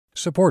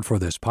Support for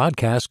this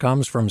podcast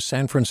comes from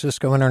San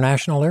Francisco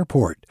International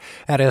Airport.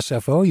 At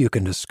SFO, you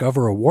can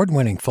discover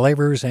award-winning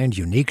flavors and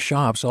unique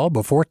shops all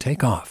before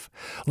takeoff.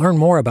 Learn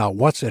more about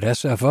what's at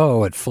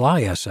SFO at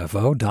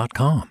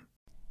flysfo.com.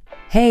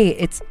 Hey,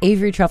 it's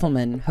Avery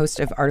Trufelman,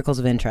 host of Articles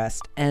of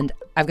Interest, and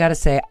I've got to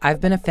say,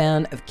 I've been a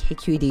fan of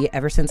KQED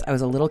ever since I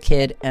was a little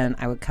kid, and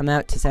I would come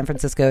out to San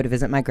Francisco to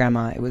visit my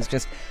grandma. It was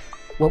just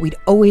what we'd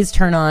always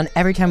turn on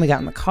every time we got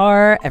in the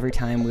car, every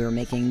time we were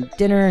making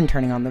dinner and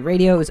turning on the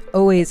radio. It was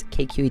always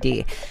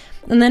KQED.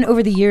 And then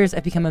over the years,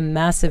 I've become a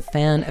massive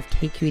fan of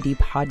KQED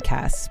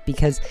podcasts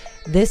because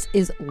this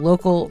is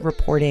local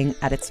reporting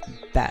at its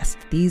best.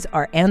 These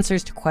are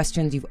answers to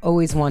questions you've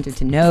always wanted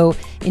to know,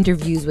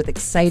 interviews with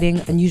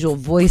exciting, unusual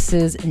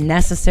voices,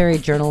 necessary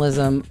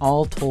journalism,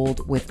 all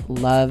told with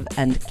love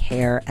and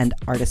care and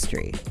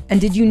artistry. And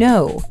did you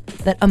know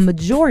that a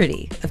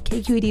majority of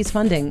KQED's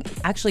funding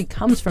actually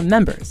comes from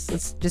members?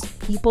 It's just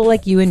people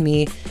like you and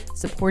me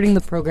supporting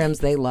the programs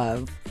they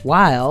love,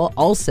 while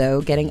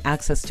also getting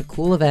access to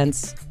cool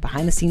events,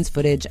 behind-the-scenes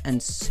footage, and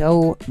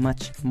so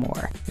much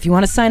more. If you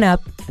want to sign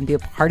up and be a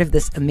part of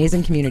this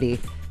amazing community,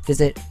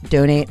 visit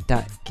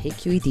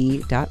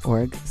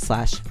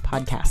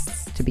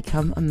donate.kqed.org/podcasts to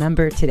become a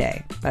member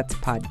today. That's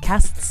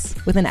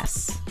podcasts with an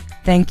S.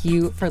 Thank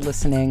you for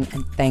listening,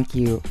 and thank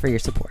you for your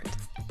support.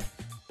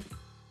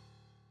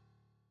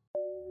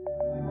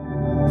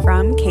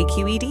 From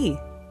KQED.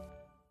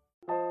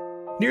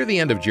 Near the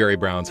end of Jerry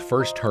Brown's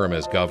first term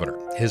as governor,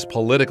 his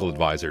political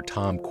advisor,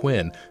 Tom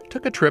Quinn,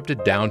 took a trip to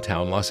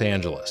downtown Los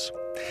Angeles.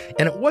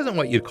 And it wasn't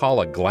what you'd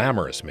call a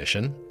glamorous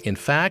mission. In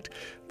fact,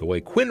 the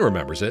way Quinn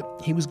remembers it,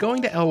 he was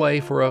going to L.A.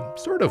 for a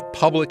sort of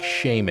public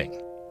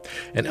shaming.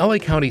 An L.A.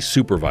 County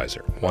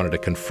supervisor wanted to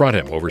confront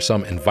him over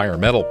some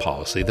environmental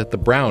policy that the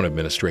Brown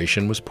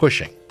administration was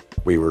pushing.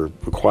 We were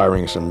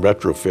requiring some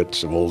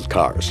retrofits of old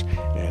cars,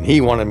 and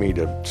he wanted me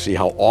to see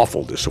how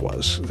awful this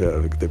was.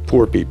 The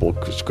poor people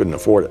couldn't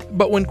afford it.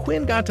 But when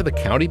Quinn got to the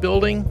county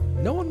building,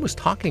 no one was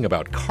talking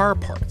about car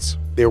parts.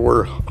 There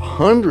were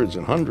hundreds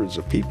and hundreds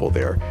of people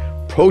there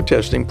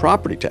protesting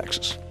property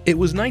taxes. It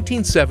was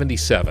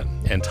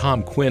 1977, and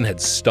Tom Quinn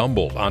had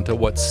stumbled onto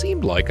what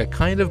seemed like a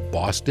kind of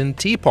Boston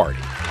Tea Party.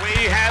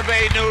 We have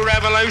a new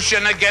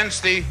revolution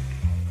against the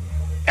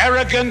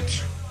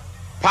arrogant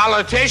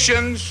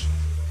politicians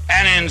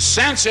and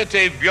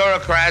insensitive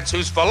bureaucrats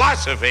whose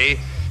philosophy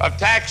of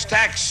tax.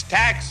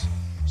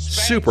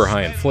 Super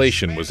high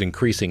inflation was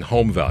increasing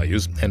home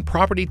values, and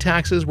property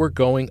taxes were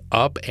going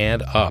up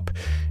and up.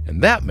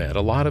 And that meant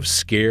a lot of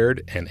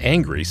scared and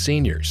angry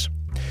seniors.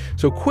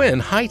 So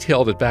Quinn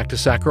hightailed it back to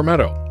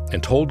Sacramento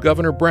and told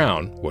Governor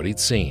Brown what he'd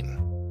seen.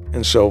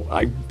 And so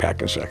I,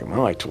 back in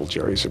Sacramento, I told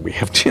Jerry, I said, we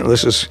have to,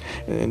 this is,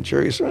 and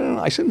Jerry said,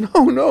 I said,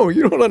 no,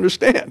 you don't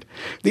understand.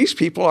 These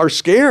people are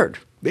scared.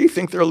 They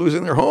think they're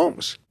losing their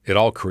homes. It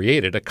all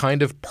created a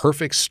kind of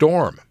perfect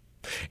storm.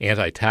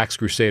 Anti-tax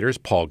crusaders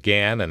Paul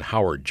Gann and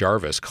Howard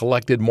Jarvis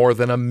collected more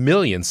than 1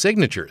 million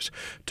signatures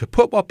to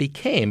put what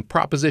became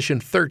Proposition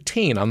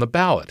 13 on the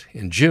ballot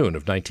in June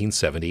of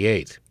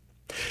 1978.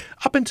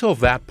 Up until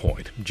that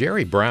point,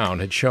 Jerry Brown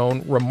had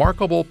shown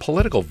remarkable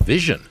political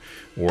vision,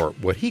 or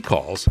what he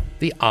calls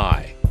the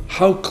eye.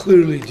 How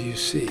clearly do you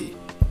see?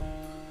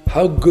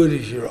 How good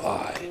is your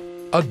eye?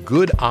 A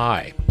good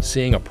eye,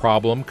 seeing a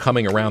problem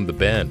coming around the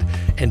bend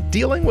and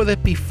dealing with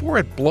it before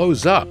it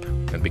blows up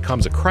and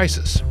becomes a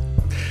crisis.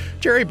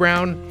 Jerry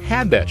Brown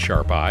had that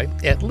sharp eye,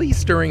 at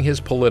least during his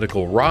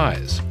political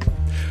rise.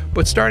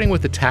 But starting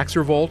with the tax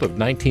revolt of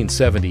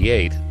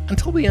 1978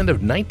 until the end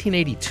of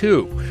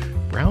 1982,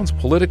 Brown's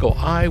political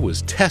eye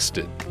was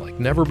tested like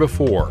never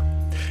before.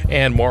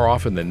 And more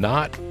often than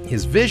not,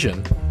 his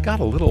vision got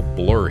a little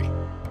blurry.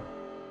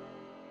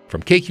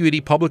 From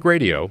KQED Public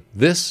Radio,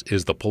 this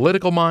is The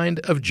Political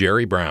Mind of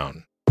Jerry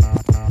Brown. I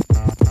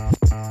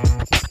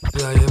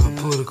have a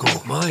political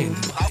mind.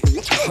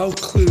 How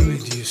clearly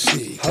do you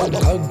see? How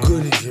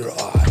good is your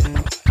eye?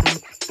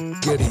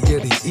 Get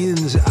the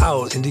ins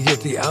out and to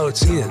get the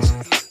outs in.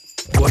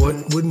 What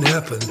wouldn't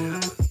happen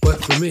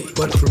but for me?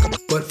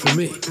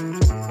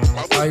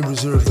 I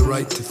reserve the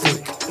right to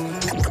think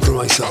for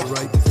myself.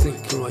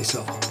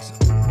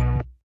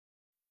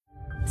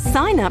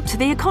 Sign up to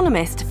The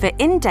Economist for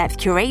in-depth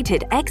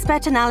curated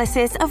expert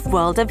analysis of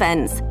world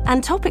events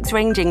and topics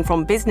ranging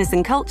from business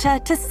and culture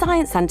to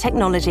science and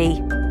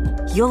technology.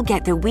 You'll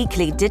get the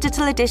weekly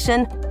digital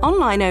edition,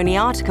 online-only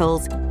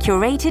articles,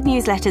 curated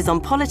newsletters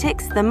on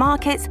politics, the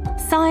markets,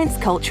 science,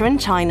 culture and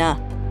China,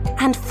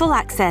 and full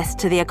access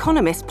to The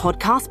Economist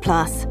Podcast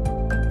Plus.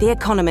 The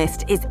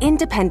Economist is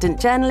independent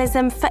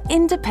journalism for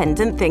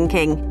independent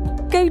thinking.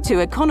 Go to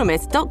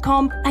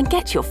economist.com and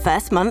get your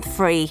first month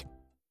free.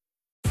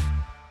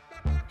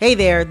 Hey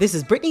there, this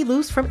is Brittany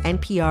Luce from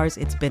NPR's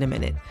It's Been a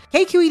Minute.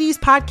 KQED's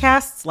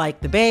podcasts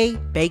like The Bay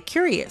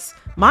Curious,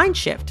 Mind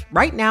Shift,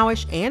 Right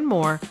Nowish, and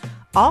more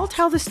all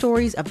tell the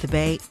stories of the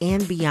Bay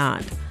and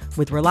beyond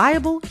with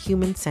reliable,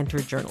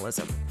 human-centered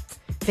journalism.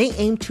 They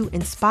aim to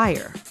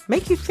inspire,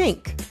 make you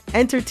think,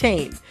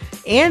 entertain,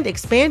 and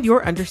expand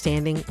your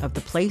understanding of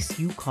the place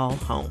you call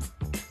home.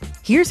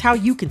 Here's how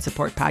you can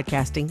support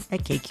podcasting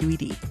at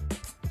KQED.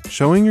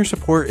 Showing your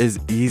support is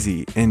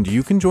easy, and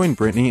you can join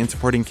Brittany in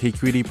supporting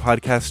KQED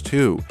Podcast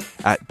too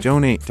at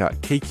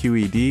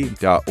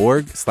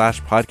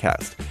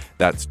donate.kqed.org/podcast.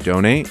 That's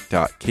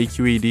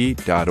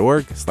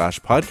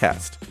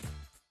donate.kqed.org/podcast.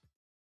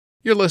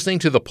 You're listening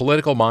to The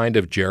Political Mind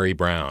of Jerry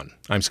Brown.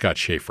 I'm Scott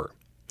Schaefer.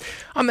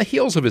 On the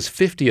heels of his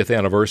 50th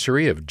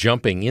anniversary of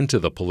jumping into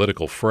the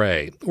political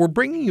fray, we're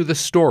bringing you the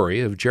story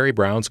of Jerry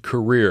Brown's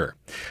career,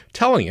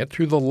 telling it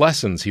through the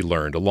lessons he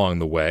learned along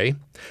the way,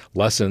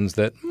 lessons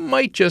that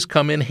might just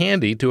come in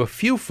handy to a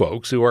few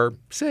folks who are,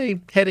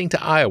 say, heading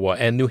to Iowa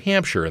and New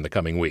Hampshire in the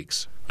coming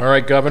weeks. All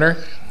right, Governor,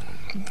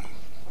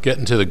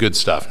 getting to the good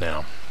stuff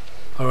now.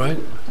 All right.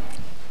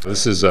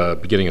 This is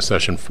beginning of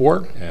session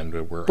 4,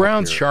 and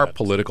Brown's sharp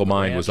political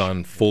mind was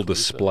on full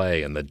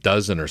display in the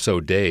dozen or so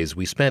days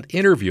we spent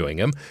interviewing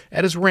him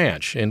at his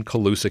ranch in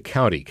Colusa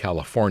County,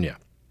 California.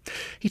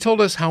 He told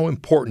us how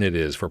important it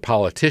is for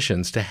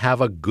politicians to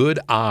have a good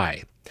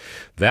eye.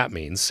 That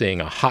means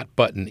seeing a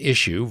hot-button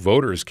issue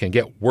voters can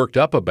get worked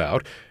up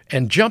about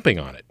and jumping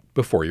on it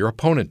before your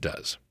opponent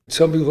does.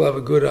 Some people have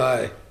a good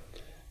eye,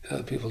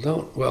 other people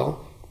don't.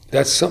 Well,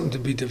 that's something to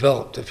be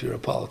developed if you're a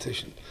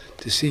politician,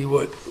 to see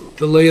what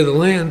the lay of the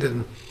land,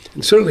 and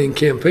certainly in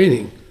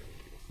campaigning,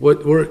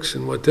 what works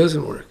and what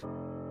doesn't work.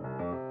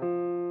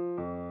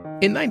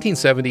 In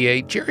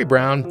 1978, Jerry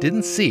Brown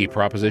didn't see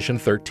Proposition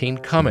 13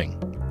 coming.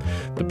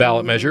 The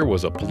ballot measure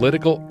was a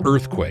political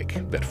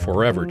earthquake that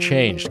forever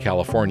changed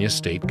California's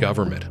state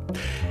government.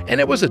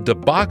 And it was a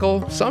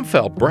debacle some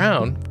felt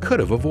Brown could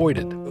have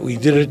avoided. We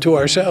did it to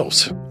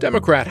ourselves.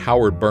 Democrat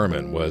Howard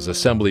Berman was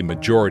Assembly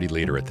Majority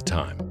Leader at the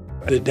time.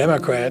 The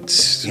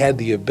Democrats had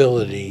the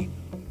ability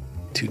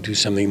to do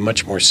something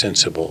much more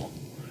sensible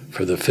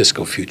for the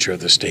fiscal future of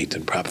the state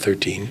than Prop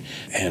 13,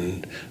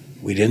 and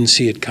we didn't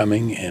see it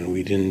coming, and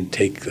we didn't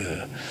take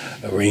the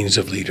reins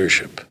of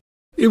leadership.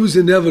 It was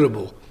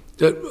inevitable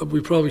that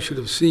we probably should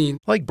have seen.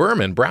 Like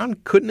Berman, Brown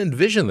couldn't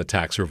envision the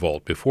tax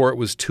revolt before it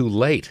was too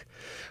late.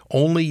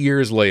 Only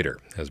years later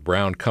has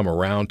Brown come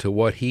around to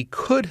what he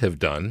could have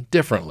done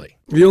differently.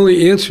 The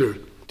only answer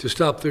to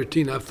stop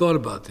 13, I've thought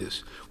about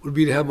this, would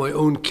be to have my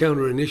own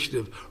counter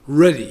initiative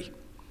ready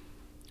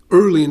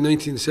early in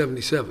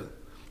 1977.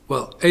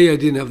 Well, A, I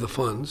didn't have the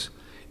funds,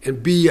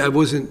 and B, I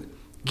wasn't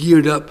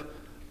geared up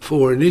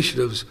for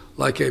initiatives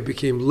like I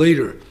became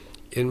later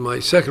in my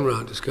second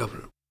round as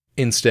governor.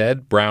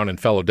 Instead, Brown and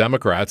fellow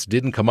Democrats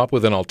didn't come up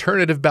with an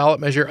alternative ballot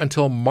measure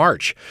until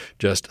March,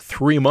 just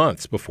 3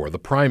 months before the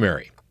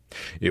primary.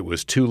 It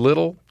was too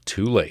little,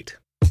 too late.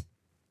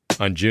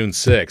 On June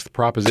 6th,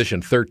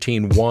 Proposition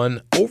 13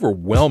 won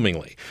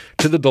overwhelmingly,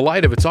 to the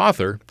delight of its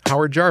author,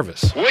 Howard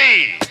Jarvis.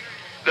 We,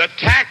 the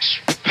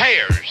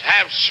taxpayers,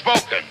 have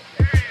spoken.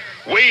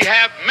 We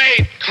have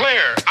made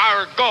clear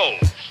our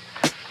goals.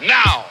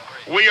 Now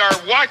we are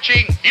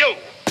watching you.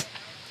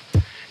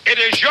 It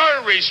is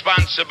your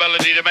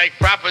responsibility to make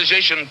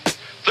Proposition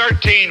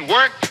 13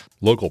 work.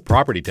 Local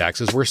property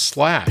taxes were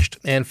slashed,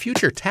 and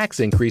future tax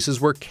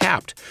increases were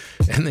capped,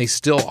 and they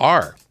still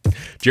are.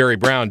 Jerry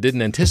Brown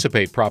didn't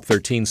anticipate Prop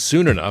 13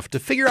 soon enough to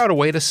figure out a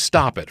way to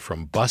stop it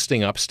from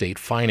busting up state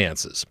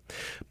finances.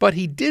 But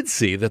he did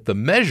see that the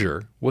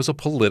measure was a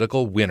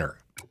political winner.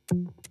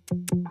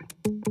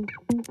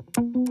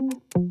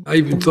 I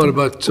even thought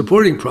about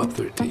supporting Prop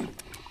 13,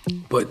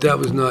 but that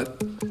was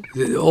not,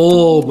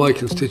 all my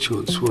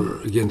constituents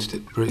were against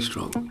it very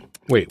strongly.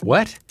 Wait,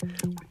 what?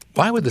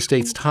 Why would the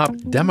state's top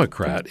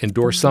Democrat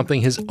endorse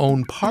something his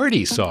own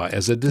party saw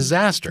as a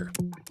disaster?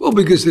 Well,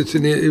 because it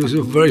was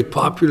a very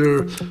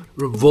popular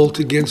revolt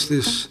against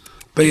this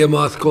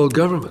behemoth called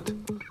government.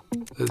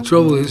 The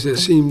trouble is it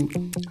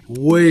seemed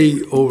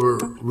way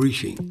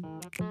overreaching.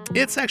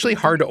 It's actually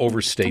hard to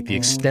overstate the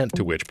extent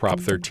to which Prop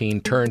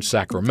 13 turned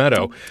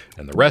Sacramento,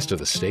 and the rest of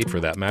the state for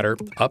that matter,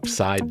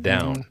 upside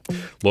down.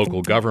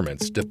 Local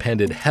governments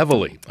depended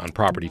heavily on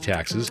property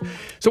taxes,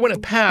 so when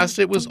it passed,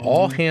 it was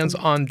all hands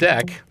on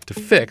deck to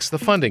fix the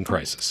funding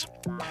crisis.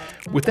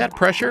 With that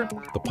pressure,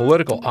 the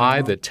political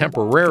eye that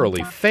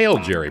temporarily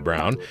failed Jerry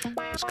Brown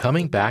was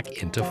coming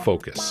back into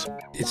focus.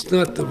 It's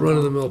not the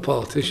run-of-the-mill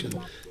politician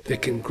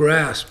that can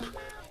grasp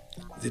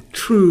the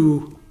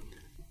true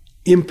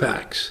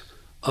impacts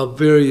of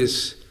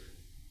various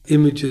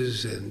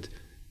images and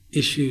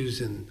issues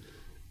and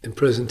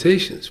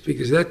presentations,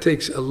 because that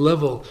takes a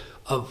level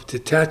of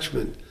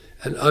detachment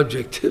and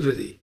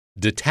objectivity.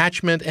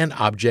 Detachment and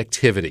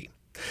objectivity.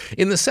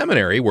 In the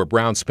seminary, where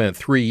Brown spent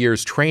 3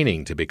 years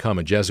training to become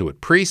a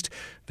Jesuit priest,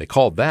 they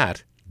called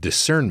that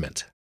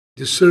discernment.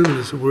 Discernment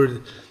is a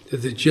word that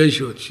the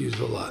Jesuits use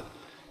a lot.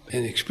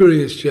 And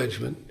experienced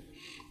judgment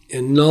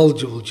and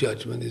knowledgeable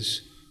judgment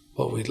is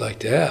what we'd like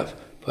to have,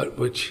 but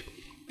which,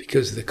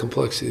 because of the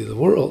complexity of the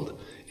world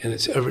and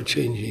its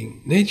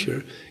ever-changing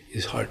nature,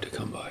 is hard to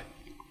come by.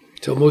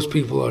 So most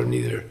people are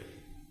neither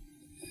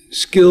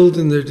skilled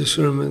in their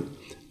discernment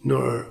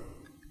nor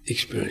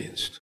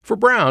experienced. For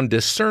Brown,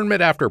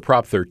 discernment after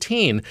Prop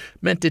 13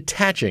 meant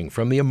detaching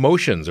from the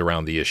emotions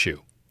around the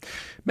issue.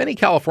 Many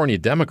California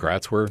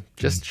Democrats were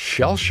just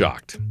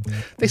shell-shocked.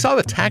 They saw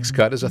the tax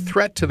cut as a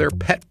threat to their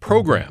pet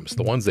programs,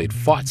 the ones they'd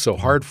fought so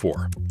hard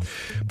for.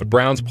 But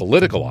Brown's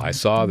political eye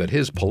saw that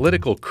his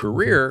political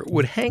career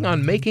would hang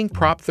on making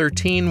Prop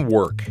 13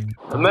 work.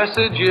 The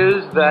message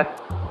is that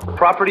the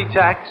property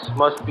tax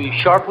must be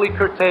sharply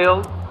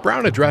curtailed.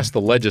 Brown addressed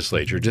the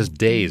legislature just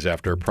days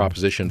after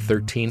Proposition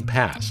 13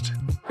 passed.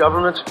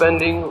 Government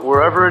spending,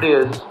 wherever it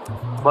is,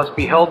 must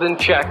be held in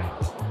check.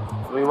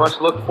 We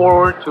must look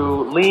forward to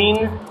lean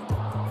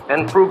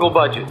and frugal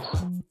budgets.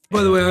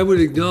 By the way, I would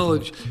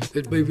acknowledge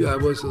that maybe I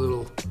was a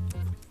little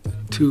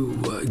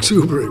too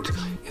exuberant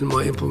in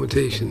my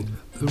implementation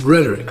of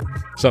rhetoric.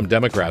 Some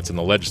Democrats in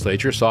the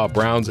legislature saw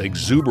Brown's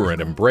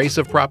exuberant embrace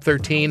of Prop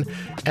 13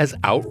 as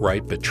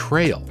outright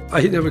betrayal.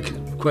 I never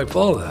could quite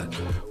follow that.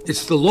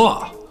 It's the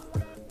law.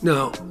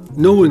 Now,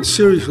 no one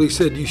seriously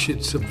said you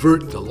should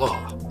subvert the law.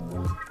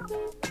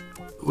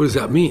 What does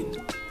that mean?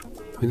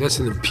 I mean, that's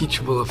an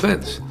impeachable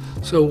offense.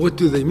 So what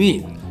do they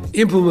mean?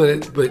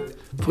 Implement it, but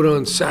put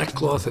on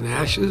sackcloth and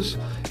ashes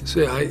and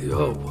say,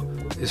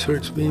 this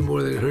hurts me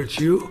more than it hurts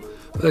you?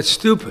 Well, that's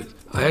stupid.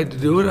 I had to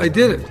do it. I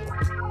did it.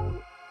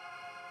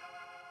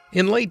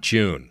 In late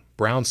June,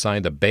 Brown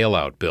signed a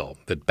bailout bill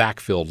that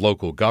backfilled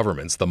local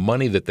governments the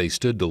money that they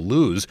stood to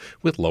lose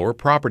with lower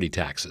property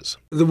taxes.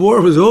 The war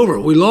was over.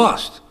 We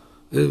lost.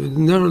 It was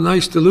never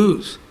nice to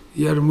lose.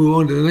 You had to move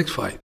on to the next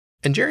fight.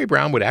 And Jerry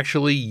Brown would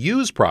actually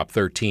use Prop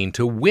 13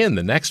 to win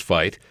the next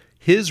fight,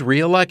 his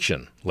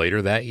re-election,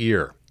 later that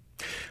year.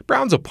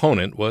 Brown's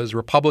opponent was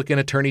Republican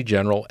Attorney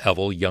General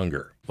Evel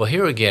Younger. Well,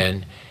 here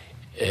again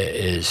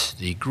is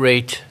the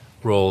great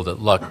role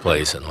that luck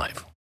plays in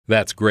life.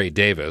 That's Gray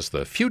Davis,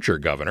 the future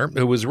governor,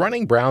 who was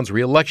running Brown's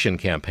re-election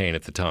campaign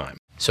at the time.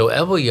 So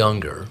Evel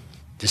Younger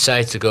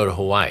decides to go to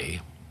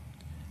Hawaii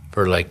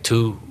for like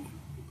 2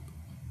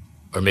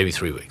 or maybe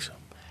 3 weeks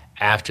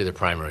after the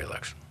primary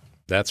election.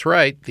 That's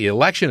right. The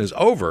election is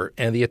over,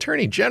 and the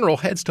Attorney General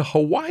heads to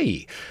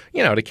Hawaii,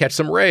 to catch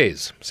some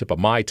rays, sip a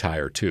Mai Tai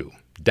or two.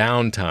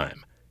 Downtime.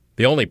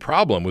 The only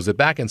problem was that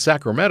back in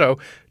Sacramento,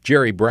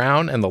 Jerry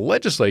Brown and the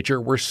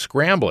legislature were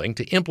scrambling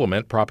to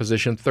implement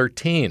Proposition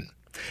 13.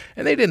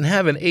 And they didn't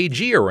have an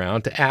AG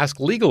around to ask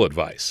legal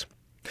advice.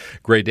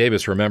 Gray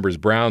Davis remembers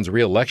Brown's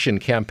re-election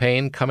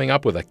campaign coming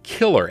up with a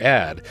killer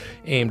ad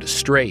aimed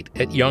straight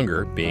at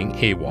Younger being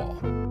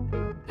AWOL.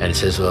 And it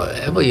says, well,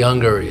 Evel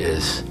Younger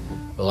is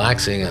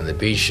relaxing on the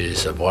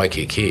beaches of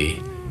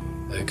Waikiki.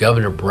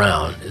 Governor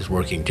Brown is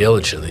working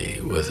diligently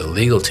with a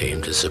legal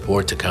team to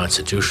support the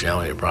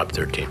constitutionality of Prop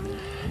 13.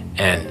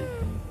 And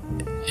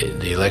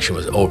the election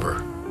was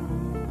over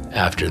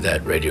after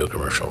that radio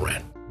commercial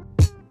ran.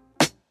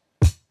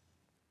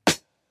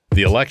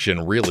 The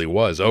election really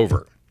was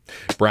over.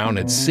 Brown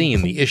had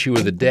seen the issue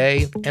of the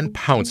day and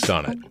pounced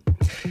on it.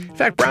 In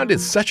fact, Brown did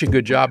such a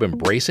good job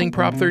embracing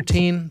Prop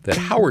 13 that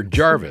Howard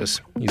Jarvis,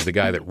 he's the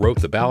guy that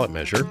wrote the ballot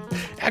measure,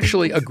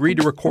 actually agreed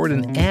to record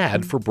an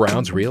ad for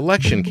Brown's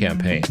re-election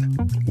campaign.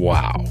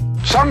 Wow.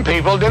 Some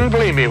people didn't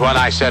believe me when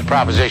I said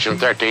Proposition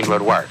 13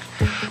 would work,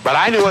 but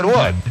I knew it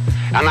would,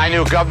 and I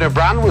knew Governor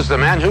Brown was the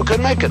man who could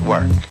make it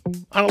work.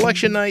 On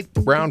election night,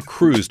 Brown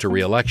cruised to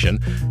re-election,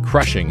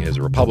 crushing his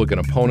Republican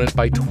opponent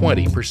by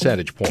 20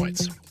 percentage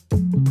points.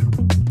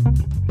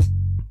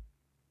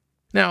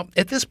 Now,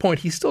 at this point,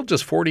 he's still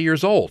just 40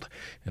 years old,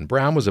 and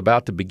Brown was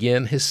about to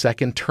begin his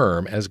second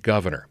term as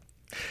governor.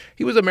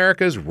 He was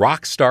America's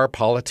rock star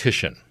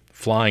politician,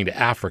 flying to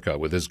Africa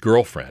with his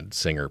girlfriend,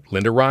 singer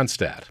Linda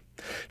Ronstadt.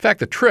 In fact,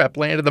 the trip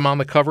landed them on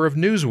the cover of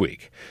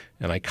Newsweek,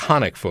 an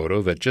iconic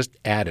photo that just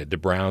added to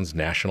Brown's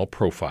national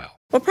profile.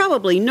 Well,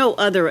 probably no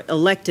other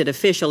elected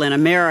official in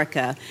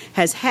America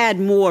has had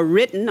more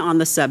written on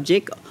the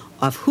subject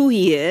of who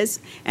he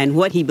is and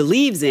what he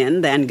believes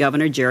in than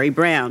Governor Jerry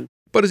Brown.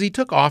 But as he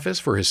took office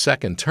for his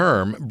second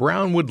term,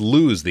 Brown would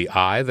lose the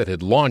eye that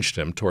had launched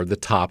him toward the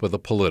top of the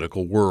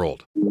political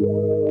world.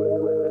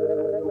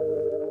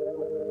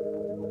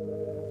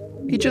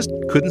 He just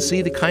couldn't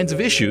see the kinds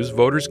of issues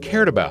voters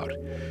cared about,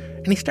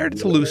 and he started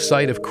to lose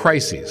sight of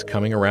crises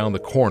coming around the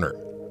corner.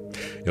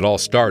 It all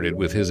started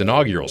with his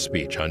inaugural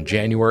speech on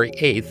January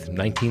 8th,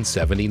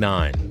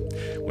 1979,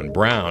 when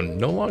Brown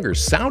no longer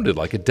sounded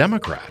like a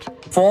Democrat.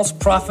 False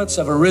prophets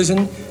have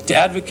arisen to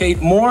advocate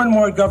more and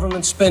more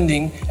government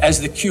spending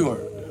as the cure.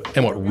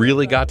 And what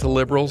really got to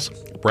liberals?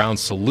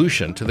 Brown's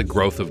solution to the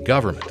growth of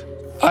government.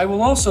 I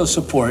will also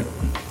support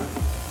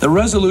the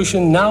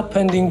resolution now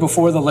pending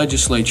before the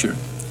legislature,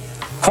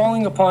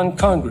 calling upon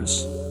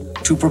Congress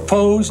to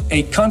propose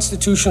a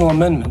constitutional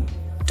amendment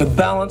to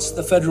balance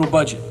the federal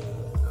budget.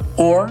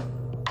 Or,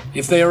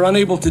 if they are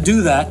unable to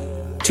do that,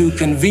 to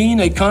convene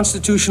a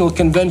constitutional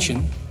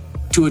convention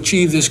to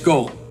achieve this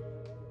goal.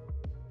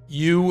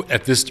 You,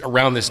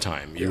 around this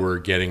time, you were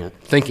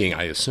thinking,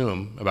 I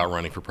assume, about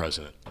running for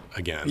president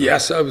again.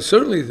 Yes,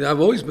 I've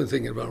always been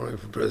thinking about running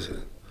for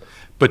president.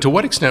 But to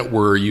what extent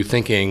were you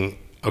thinking,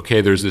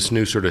 okay, there's this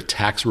new sort of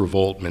tax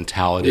revolt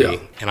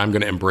mentality, and I'm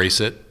going to embrace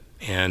it?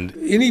 And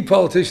any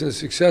politician that's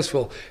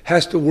successful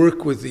has to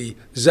work with the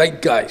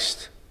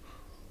zeitgeist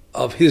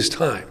of his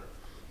time.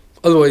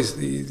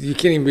 Otherwise, you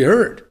can't even be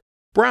heard.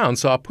 Brown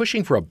saw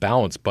pushing for a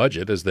balanced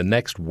budget as the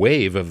next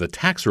wave of the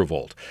tax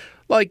revolt,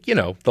 like,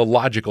 the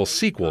logical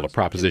sequel to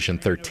Proposition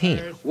 13.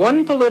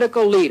 One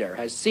political leader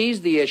has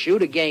seized the issue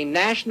to gain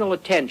national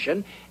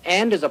attention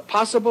and as a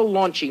possible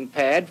launching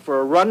pad for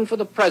a run for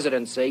the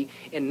presidency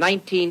in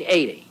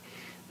 1980.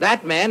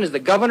 That man is the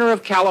governor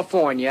of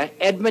California,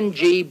 Edmund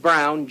G.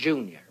 Brown,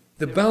 Jr.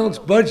 The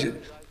balanced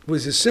budget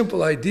was a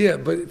simple idea,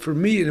 but for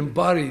me it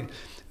embodied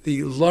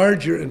the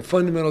larger and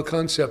fundamental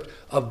concept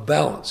of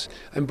balance.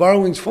 And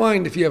borrowing's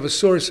fine if you have a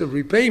source of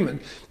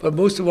repayment, but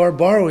most of our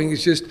borrowing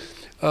is just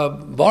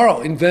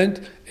borrow, invent,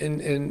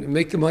 and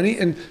make the money.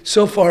 And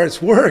so far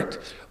it's worked,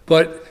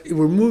 but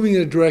we're moving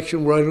in a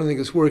direction where I don't think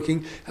it's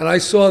working. And I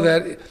saw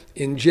that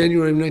in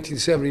January of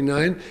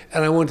 1979,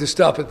 and I wanted to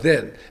stop it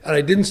then. And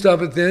I didn't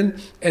stop it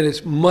then, and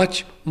it's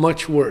much,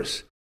 much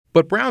worse.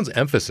 But Brown's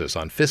emphasis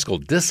on fiscal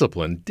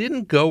discipline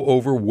didn't go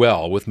over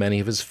well with many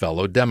of his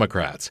fellow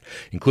Democrats,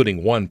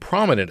 including one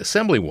prominent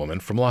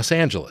assemblywoman from Los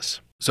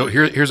Angeles. So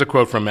here's a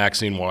quote from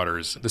Maxine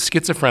Waters. The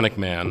schizophrenic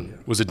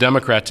man was a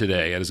Democrat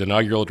today. At his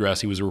inaugural address,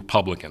 he was a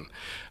Republican.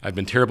 I've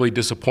been terribly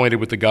disappointed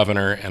with the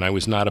governor, and I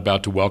was not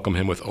about to welcome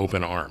him with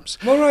open arms.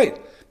 All right,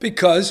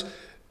 because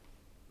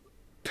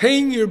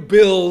paying your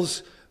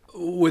bills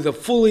with a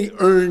fully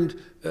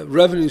earned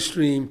revenue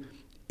stream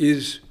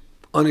is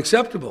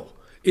unacceptable.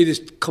 It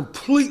is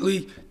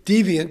completely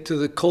deviant to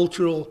the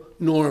cultural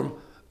norm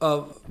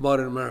of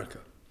modern America.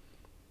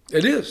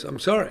 It is, I'm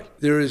sorry.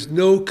 There is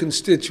no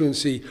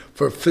constituency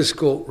for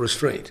fiscal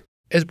restraint.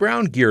 As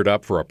Brown geared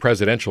up for a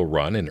presidential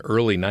run in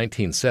early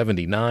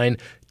 1979,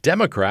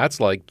 Democrats,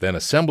 like then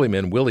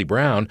Assemblyman Willie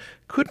Brown,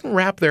 couldn't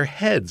wrap their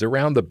heads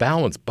around the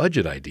balanced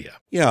budget idea.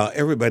 Yeah,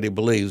 everybody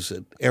believes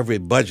that every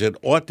budget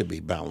ought to be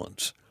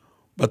balanced.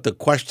 But the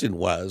question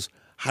was,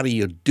 how do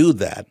you do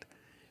that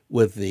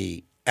with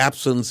the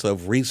absence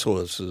of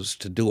resources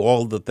to do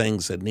all the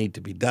things that need to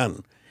be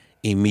done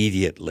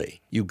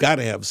immediately? You've got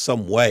to have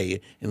some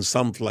way and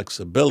some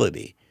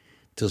flexibility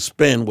to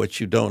spend what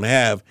you don't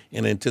have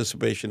in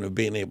anticipation of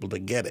being able to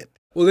get it.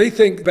 Well, they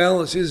think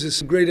balance is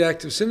this great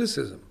act of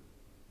cynicism.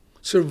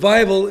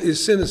 Survival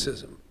is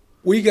cynicism.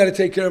 We got to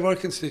take care of our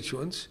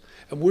constituents,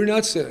 and we're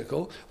not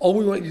cynical. All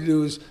we want you to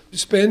do is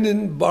spend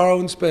and borrow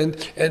and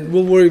spend, and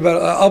we'll worry about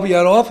it. I'll be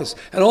out of office.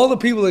 And all the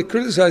people that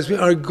criticize me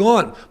are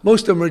gone.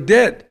 Most of them are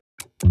dead.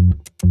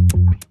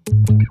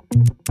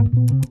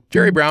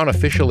 Jerry Brown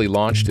officially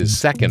launched his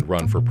second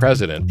run for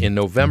president in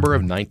November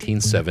of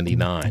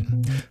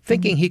 1979,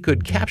 thinking he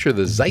could capture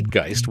the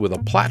zeitgeist with a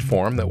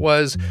platform that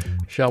was,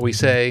 shall we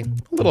say,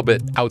 a little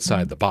bit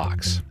outside the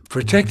box.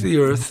 Protect the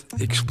earth,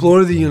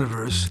 explore the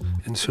universe,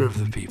 and serve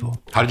the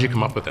people. How did you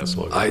come up with that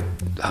slogan?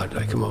 How did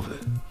I come up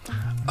with it?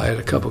 I had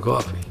a cup of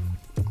coffee.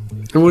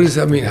 And what does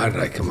that mean, how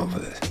did I come up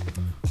with it?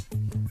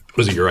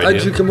 Was it your idea? How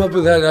did you come up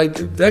with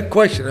that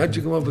question? How did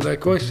you come up with that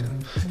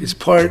question? It's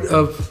part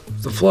of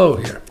the flow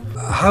here.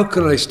 How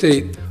can I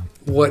state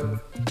what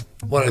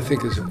I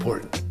think is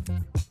important?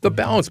 The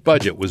balanced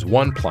budget was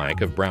one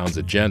plank of Brown's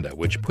agenda,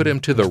 which put him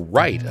to the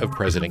right of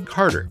President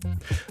Carter.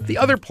 The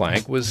other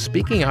plank was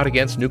speaking out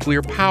against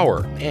nuclear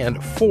power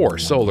and for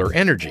solar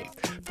energy,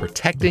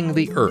 protecting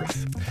the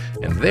earth.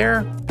 And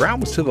there, Brown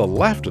was to the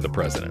left of the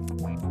president.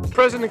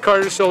 President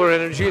Carter's solar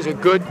energy is a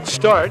good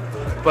start,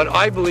 but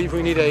I believe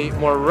we need a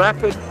more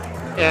rapid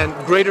and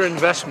greater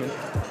investment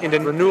into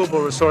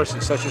renewable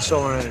resources such as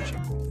solar energy.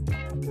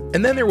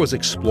 And then there was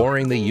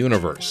exploring the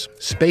universe,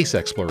 space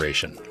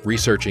exploration,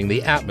 researching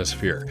the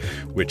atmosphere,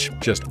 which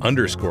just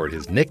underscored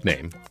his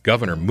nickname,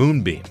 Governor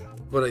Moonbeam.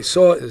 What I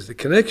saw as the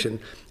connection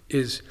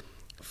is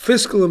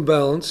fiscal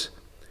imbalance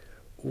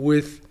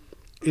with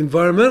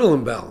environmental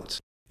imbalance.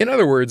 In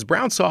other words,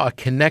 Brown saw a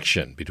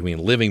connection between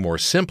living more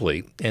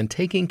simply and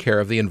taking care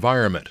of the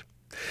environment.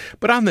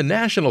 But on the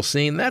national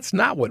scene, that's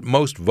not what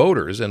most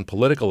voters and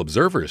political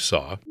observers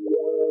saw.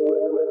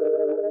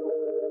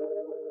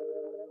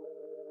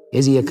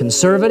 Is he a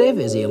conservative?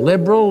 Is he a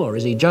liberal? Or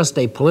is he just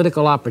a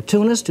political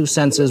opportunist who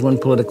senses when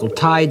political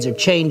tides are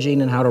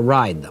changing and how to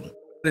ride them?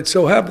 It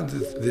so happened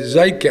that the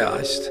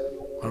zeitgeist,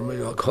 or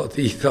maybe I'll call it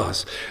the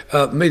ethos,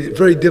 made it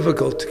very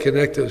difficult to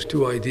connect those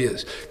two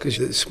ideas. Because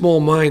the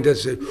small mind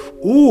does say,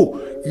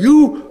 ooh,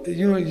 you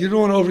don't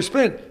want to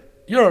overspend.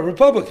 You're a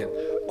Republican.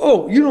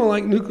 Oh, you don't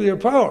like nuclear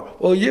power.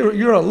 Well,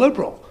 you're a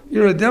liberal.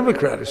 You're a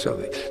Democrat or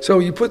something. So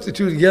you put the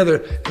two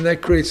together, and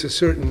that creates a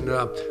certain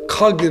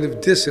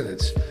cognitive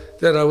dissonance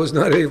that I was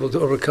not able to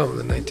overcome in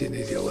the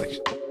 1980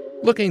 election.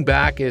 Looking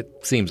back,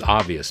 it seems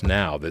obvious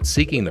now that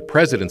seeking the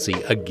presidency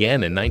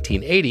again in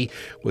 1980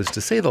 was, to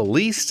say the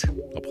least,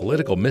 a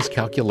political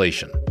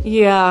miscalculation.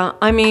 Yeah,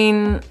 I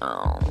mean,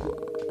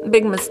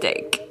 big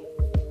mistake.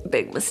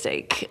 Big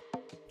mistake.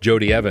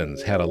 Jody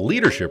Evans had a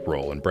leadership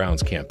role in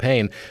Brown's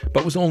campaign,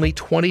 but was only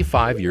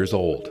 25 years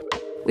old.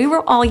 We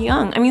were all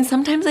young. I mean,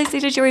 sometimes I say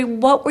to Jerry,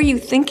 what were you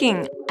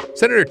thinking?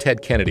 Senator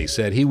Ted Kennedy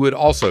said he would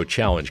also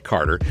challenge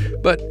Carter,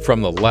 but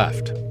from the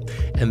left.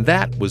 And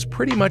that was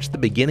pretty much the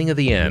beginning of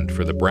the end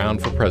for the Brown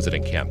for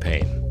President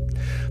campaign.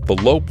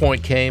 The low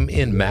point came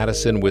in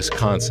Madison,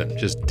 Wisconsin,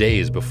 just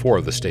days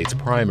before the state's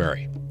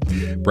primary.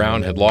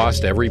 Brown had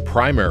lost every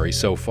primary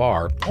so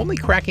far, only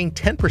cracking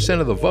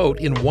 10% of the vote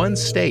in one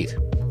state.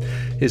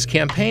 His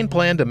campaign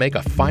planned to make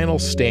a final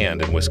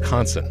stand in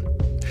Wisconsin.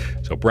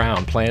 So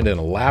Brown planned an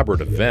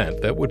elaborate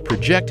event that would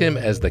project him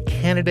as the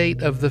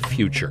candidate of the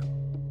future.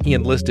 He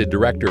enlisted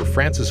director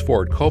Francis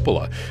Ford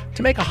Coppola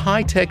to make a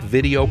high-tech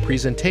video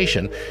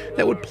presentation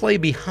that would play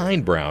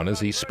behind Brown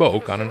as he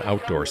spoke on an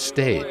outdoor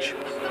stage.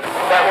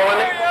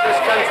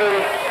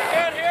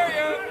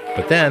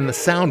 But then the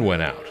sound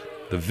went out.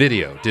 The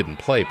video didn't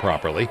play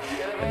properly,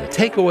 and the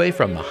takeaway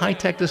from the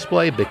high-tech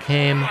display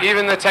became,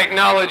 Even the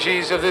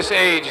technologies of this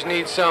age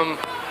need some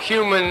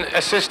human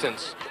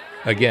assistance.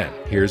 Again,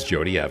 here's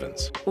Jody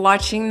Evans.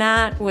 Watching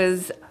that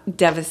was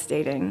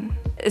devastating.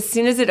 As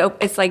soon as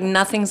it's like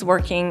nothing's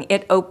working,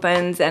 it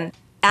opens and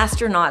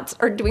astronauts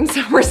are doing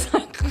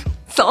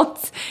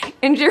somersaults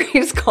in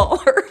Jerry's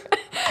collar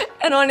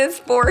and on his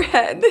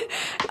forehead.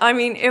 I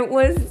mean,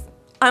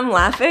 I'm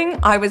laughing,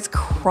 I was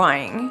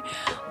crying.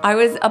 I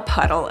was a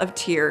puddle of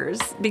tears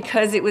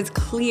because it was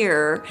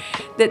clear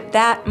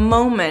that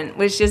moment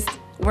was just,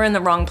 we're in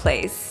the wrong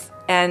place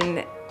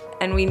and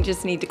we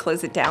just need to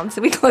close it down.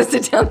 So we closed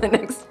it down the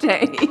next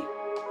day.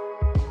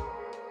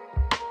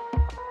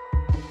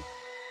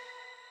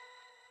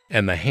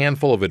 And the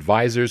handful of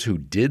advisors who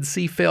did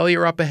see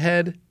failure up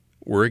ahead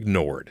were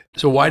ignored.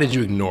 So why did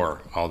you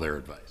ignore all their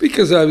advice?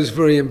 Because I was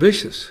very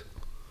ambitious.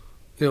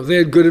 They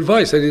had good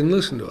advice. I didn't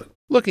listen to it.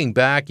 Looking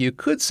back, you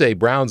could say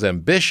Brown's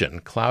ambition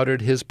clouded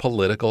his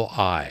political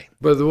eye.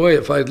 By the way,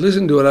 if I'd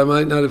listened to it, I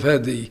might not have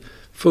had the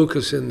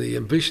focus and the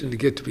ambition to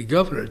get to be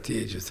governor at the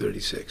age of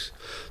 36.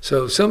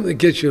 So something that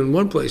gets you in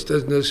one place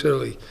doesn't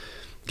necessarily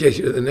get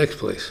you to the next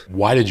place.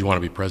 Why did you want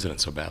to be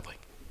president so badly?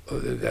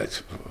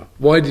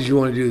 Why did you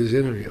want to do this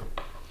interview?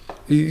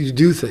 You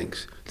do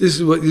things. This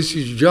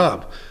is your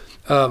job.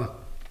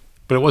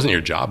 But it wasn't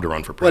your job to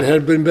run for What, president.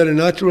 had it been better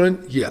not to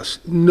run? Yes,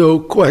 no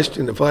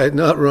question. If I had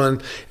not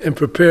run and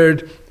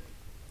prepared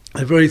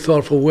in a very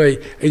thoughtful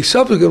way, a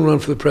subsequent run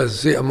for the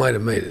presidency, I might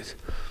have made it.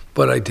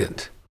 But I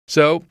didn't.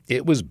 So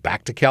it was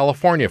back to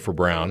California for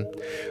Brown.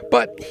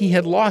 But he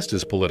had lost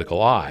his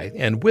political eye,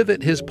 and with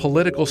it, his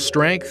political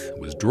strength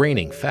was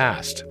draining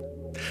fast.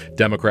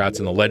 Democrats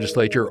in the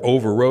legislature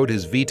overrode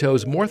his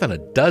vetoes more than a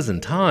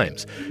dozen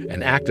times,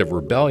 an act of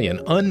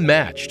rebellion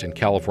unmatched in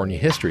California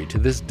history to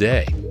this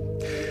day.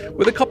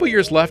 With a couple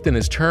years left in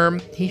his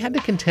term, he had to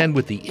contend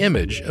with the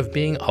image of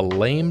being a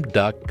lame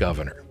duck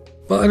governor.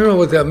 Well, I don't know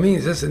what that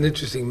means. That's an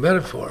interesting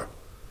metaphor.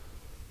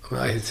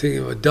 I think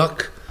of a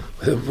duck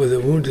with a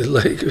wounded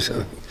leg or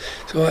something.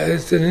 So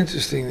it's an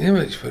interesting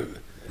image, but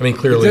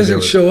clearly it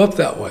doesn't show up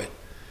that way.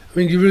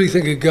 You really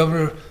think a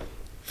governor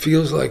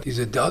feels like he's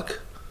a duck?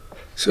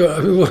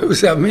 So, what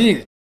does that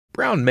mean?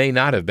 Brown may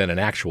not have been an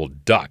actual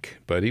duck,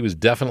 but he was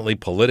definitely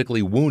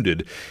politically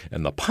wounded,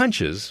 and the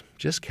punches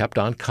just kept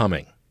on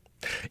coming.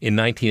 In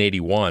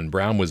 1981,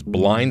 Brown was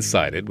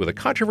blindsided with a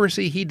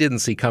controversy he didn't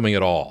see coming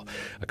at all,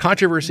 a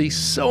controversy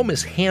so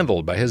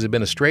mishandled by his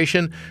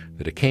administration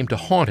that it came to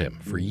haunt him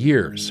for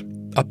years,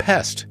 a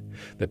pest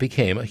that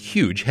became a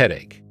huge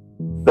headache.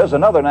 There's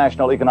another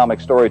national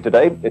economic story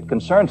today. It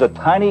concerns a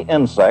tiny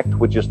insect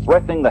which is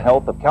threatening the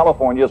health of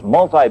California's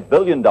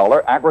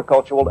multi-billion-dollar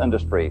agricultural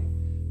industry.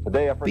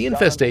 The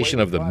infestation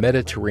of the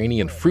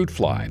Mediterranean fruit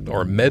fly,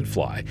 or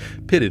medfly,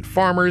 pitted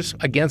farmers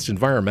against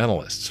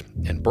environmentalists,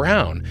 and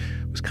Brown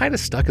was kind of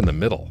stuck in the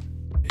middle.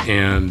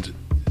 And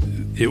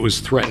it was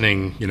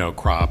threatening,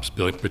 crops,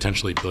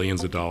 potentially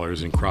billions of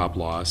dollars in crop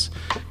loss.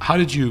 How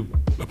did you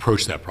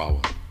approach that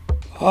problem?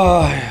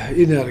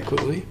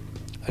 Inadequately.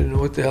 I didn't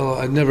know what the hell.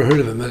 I'd never heard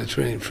of a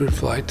Mediterranean fruit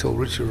fly until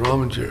Richard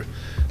Rominger,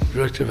 the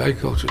director of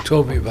agriculture,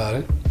 told me about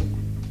it.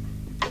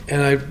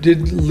 And I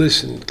did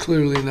listen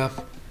clearly enough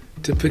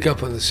to pick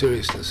up on the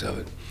seriousness of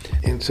it.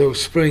 And so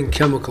spraying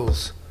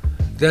chemicals,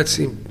 that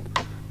seemed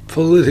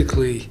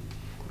politically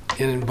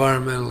and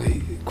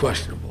environmentally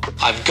questionable.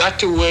 I've got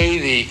to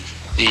weigh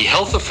the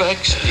health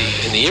effects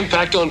and the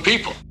impact on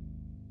people.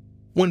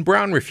 When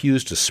Brown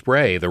refused to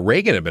spray, the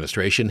Reagan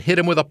administration hit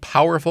him with a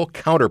powerful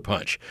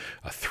counterpunch,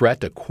 a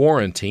threat to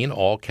quarantine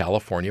all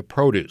California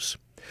produce.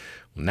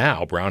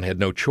 Now Brown had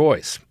no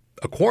choice.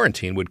 A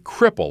quarantine would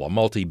cripple a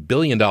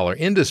multi-billion-dollar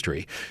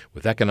industry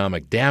with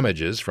economic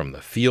damages from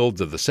the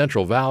fields of the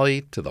Central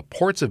Valley to the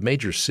ports of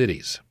major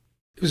cities.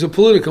 It was a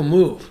political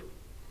move,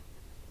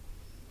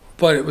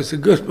 but it was a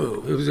good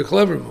move. It was a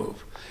clever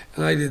move,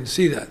 and I didn't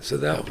see that, so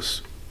that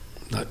was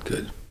not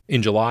good.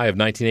 In July of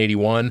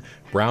 1981,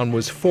 Brown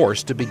was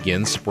forced to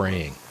begin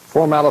spraying.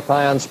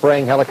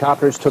 Formaldehyde-spraying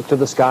helicopters took to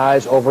the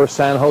skies over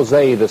San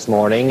Jose this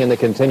morning in the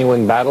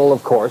continuing battle,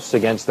 of course,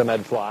 against the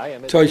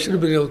medfly. So I should have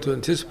been able to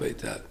anticipate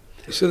that.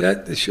 So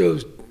that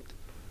shows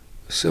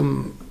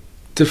some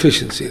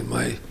deficiency in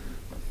my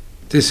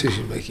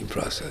decision-making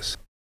process.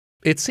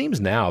 It seems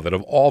now that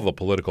of all the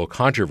political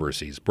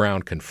controversies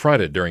Brown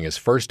confronted during his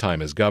first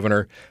time as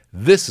governor,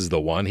 this is the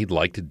one he'd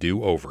like to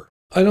do over.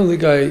 I don't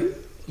think I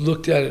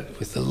looked at it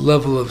with the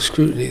level of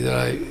scrutiny that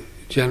I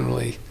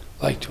generally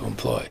like to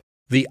employ.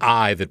 The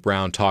eye that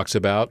Brown talks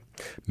about,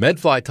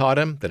 MedFly taught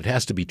him that it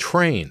has to be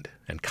trained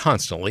and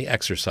constantly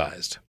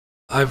exercised.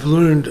 I've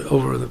learned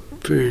over the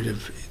period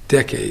of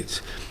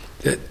decades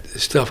that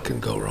stuff can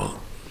go wrong,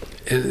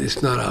 and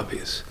it's not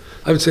obvious.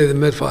 I would say the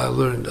MedFly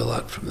learned a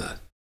lot from that.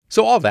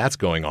 So all that's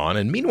going on,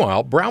 and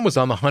meanwhile, Brown was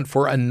on the hunt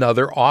for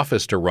another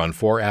office to run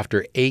for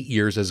after 8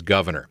 years as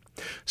governor.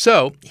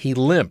 So he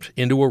limped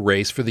into a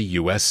race for the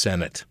U.S.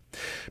 Senate.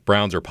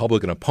 Brown's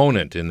Republican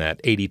opponent in that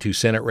 82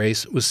 Senate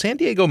race was San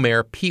Diego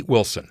Mayor Pete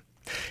Wilson.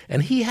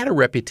 And he had a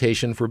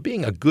reputation for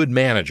being a good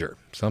manager,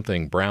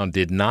 something Brown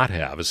did not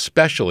have,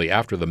 especially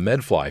after the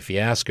MedFly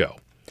fiasco.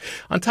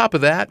 On top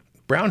of that,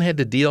 Brown had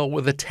to deal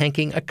with a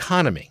tanking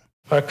economy.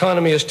 Our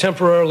economy is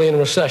temporarily in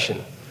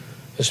recession.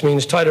 This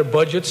means tighter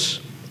budgets,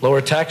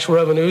 lower tax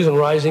revenues, and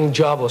rising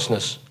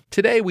joblessness.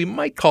 Today, we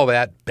might call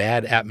that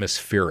bad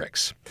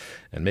atmospherics.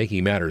 And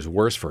making matters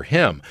worse for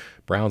him,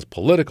 Brown's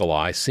political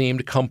eye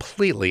seemed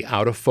completely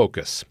out of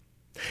focus.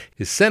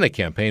 His Senate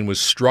campaign was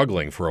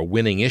struggling for a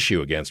winning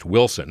issue against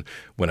Wilson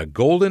when a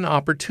golden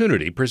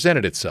opportunity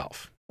presented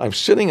itself. I'm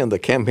sitting in the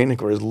campaign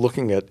headquarters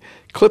looking at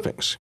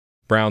clippings.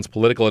 Brown's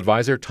political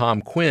advisor,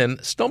 Tom Quinn,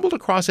 stumbled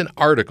across an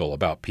article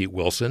about Pete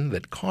Wilson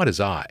that caught his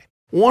eye.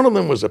 One of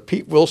them was a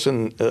Pete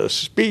Wilson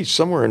speech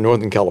somewhere in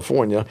Northern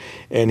California,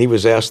 and he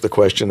was asked the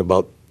question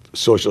about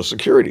Social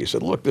Security. He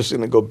said, look, this is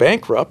going to go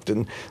bankrupt,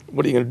 and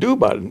what are you going to do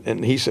about it?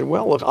 And he said,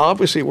 well, look,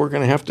 obviously we're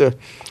going to have to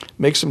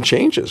make some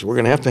changes.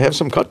 We're going to have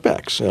some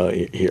cutbacks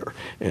here.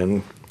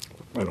 And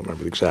I don't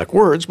remember the exact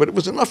words, but it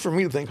was enough for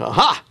me to think,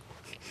 aha,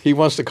 he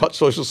wants to cut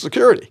Social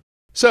Security.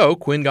 So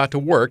Quinn got to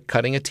work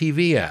cutting a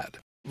TV ad.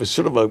 It was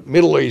sort of a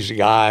middle-aged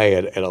guy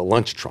at a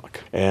lunch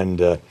trunk,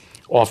 and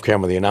off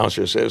camera, the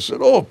announcer says,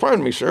 oh,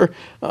 pardon me, sir.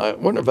 I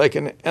wonder if I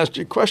can ask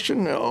you a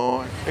question.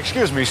 Oh.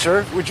 Excuse me,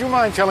 sir. Would you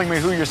mind telling me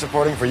who you're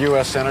supporting for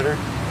U.S. Senator?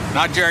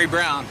 Not Jerry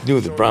Brown.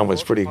 Knew that Brown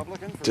was pretty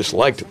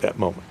disliked at that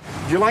moment.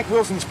 Do you like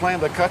Wilson's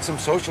plan to cut some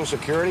Social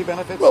Security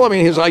benefits? Well, I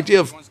mean, his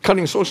idea of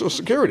cutting Social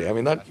Security, I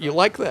mean, you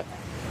like that?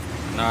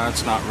 No,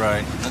 that's not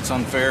right. That's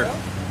unfair.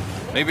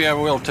 Maybe I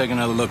will take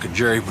another look at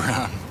Jerry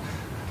Brown.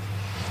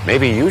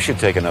 Maybe you should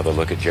take another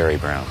look at Jerry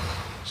Brown.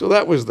 So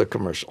that was the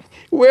commercial.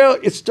 Well,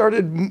 it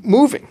started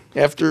moving.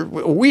 After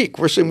a week,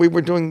 we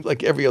were doing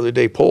like every other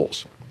day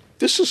polls.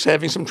 This is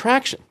having some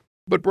traction.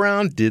 But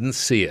Brown didn't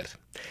see it.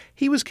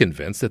 He was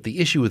convinced that the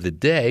issue of the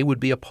day would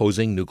be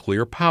opposing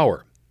nuclear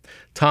power.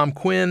 Tom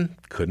Quinn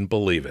couldn't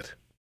believe it.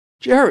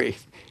 Jerry,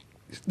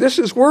 this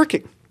is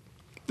working.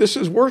 This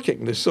is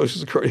working. This Social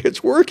Security,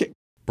 it's working.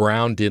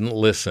 Brown didn't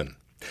listen.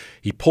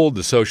 He pulled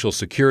the Social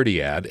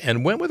Security ad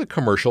and went with a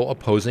commercial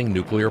opposing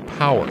nuclear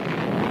power.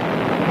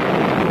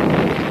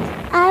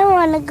 I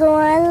want to go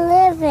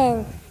on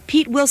living.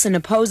 Pete Wilson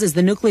opposes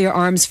the nuclear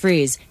arms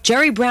freeze.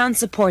 Jerry Brown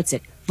supports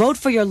it. Vote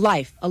for your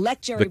life.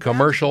 Elect Jerry Brown. The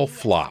commercial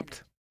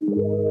flopped.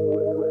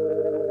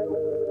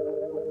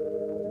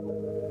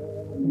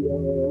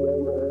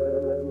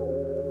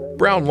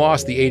 Brown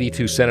lost the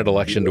 82 Senate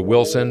election to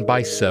Wilson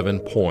by 7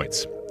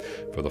 points.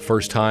 For the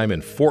first time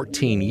in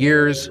 14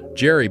 years,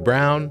 Jerry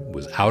Brown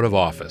was out of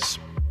office.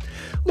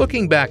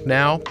 Looking back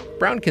now,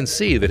 Brown can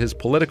see that his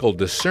political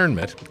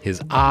discernment,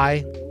 his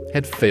eye,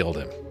 had failed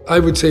him. I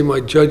would say my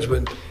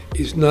judgment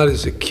is not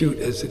as acute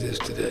as it is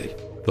today.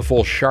 The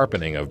full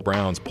sharpening of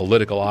Brown's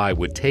political eye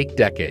would take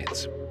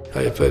decades.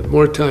 I have had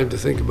more time to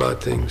think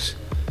about things,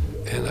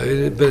 and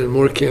I've been in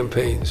more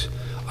campaigns.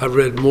 I've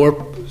read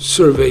more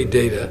survey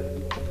data,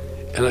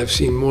 and I've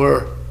seen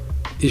more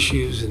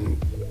issues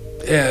and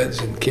ads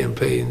and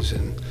campaigns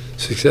and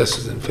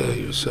successes and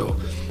failures. So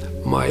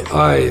my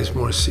eye is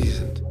more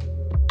seasoned.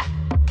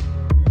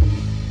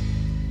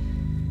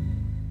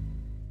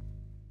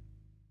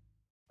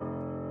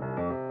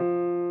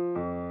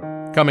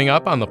 Coming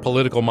up on the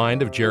political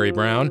mind of Jerry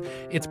Brown,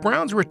 it's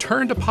Brown's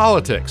return to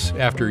politics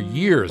after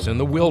years in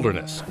the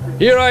wilderness.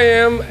 Here I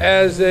am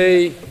as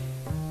a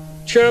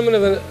chairman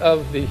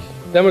of the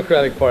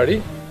Democratic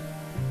Party.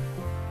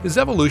 His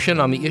evolution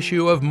on the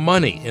issue of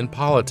money in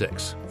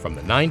politics from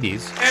the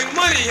 90s. And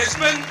money has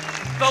been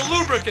the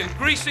lubricant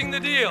greasing the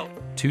deal.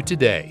 To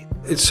today.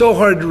 It's so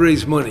hard to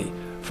raise money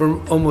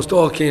from almost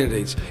all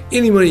candidates.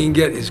 Any money you can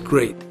get is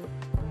great.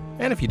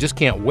 And if you just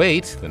can't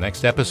wait, the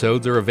next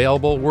episodes are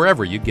available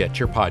wherever you get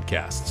your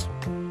podcasts.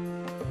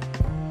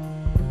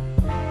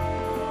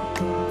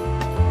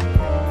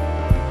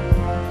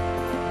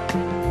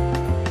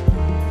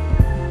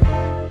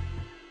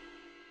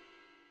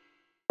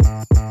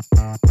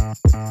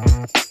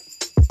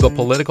 The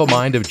Political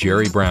Mind of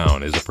Jerry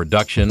Brown is a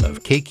production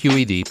of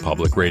KQED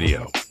Public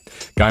Radio.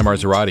 Guy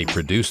Marzorati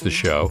produced the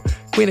show.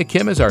 Queena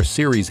Kim is our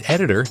series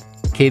editor.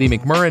 Katie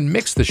McMurrin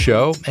mixed the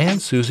show,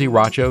 and Susie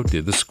Racho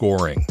did the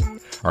scoring.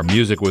 Our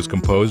music was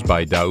composed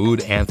by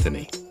Daoud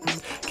Anthony.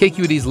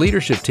 KQED's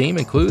leadership team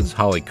includes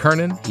Holly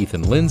Kernan,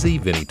 Ethan Lindsay,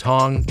 Vinnie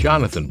Tong,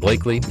 Jonathan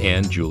Blakely,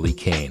 and Julie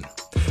Kane.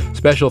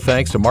 Special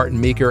thanks to Martin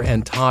Meeker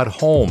and Todd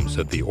Holmes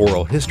at the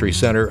Oral History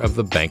Center of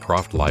the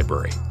Bancroft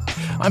Library.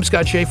 I'm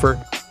Scott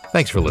Schaefer.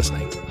 Thanks for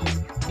listening.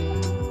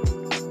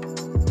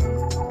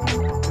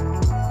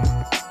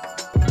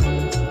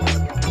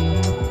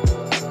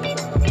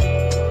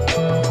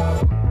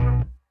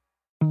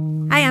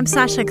 I'm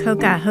Sasha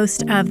Coca,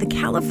 host of the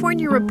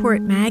California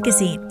Report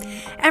magazine.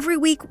 Every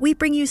week, we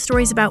bring you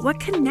stories about what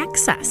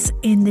connects us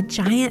in the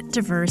giant,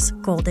 diverse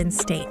Golden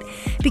State.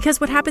 Because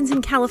what happens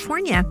in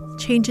California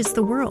changes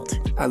the world.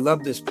 I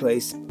love this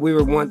place. We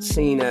were once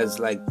seen as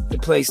like the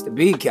place to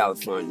be,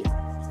 California.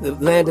 The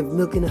land of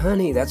milk and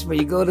honey. That's where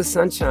you go to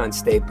Sunshine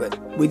State, but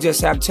we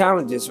just have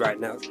challenges right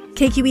now.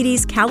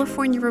 KQED's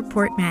California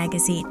Report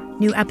magazine.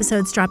 New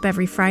episodes drop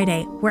every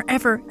Friday,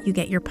 wherever you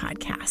get your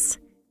podcasts.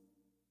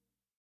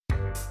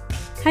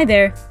 Hi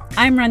there,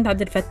 I'm Randa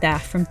Abdel Fattah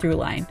from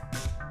Throughline.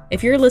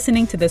 If you're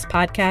listening to this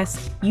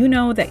podcast, you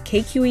know that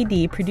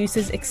KQED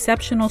produces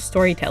exceptional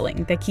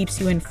storytelling that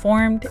keeps you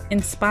informed,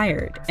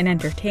 inspired, and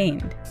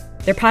entertained.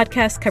 Their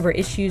podcasts cover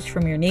issues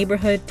from your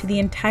neighborhood to the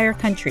entire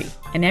country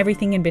and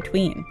everything in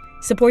between.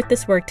 Support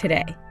this work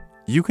today.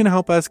 You can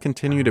help us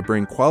continue to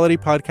bring quality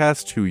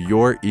podcasts to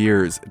your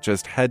ears.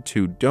 Just head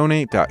to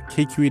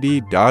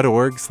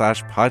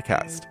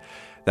donate.kqed.org/podcast.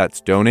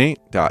 That's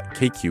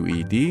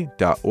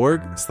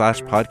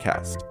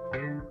donate.kqed.org/podcast.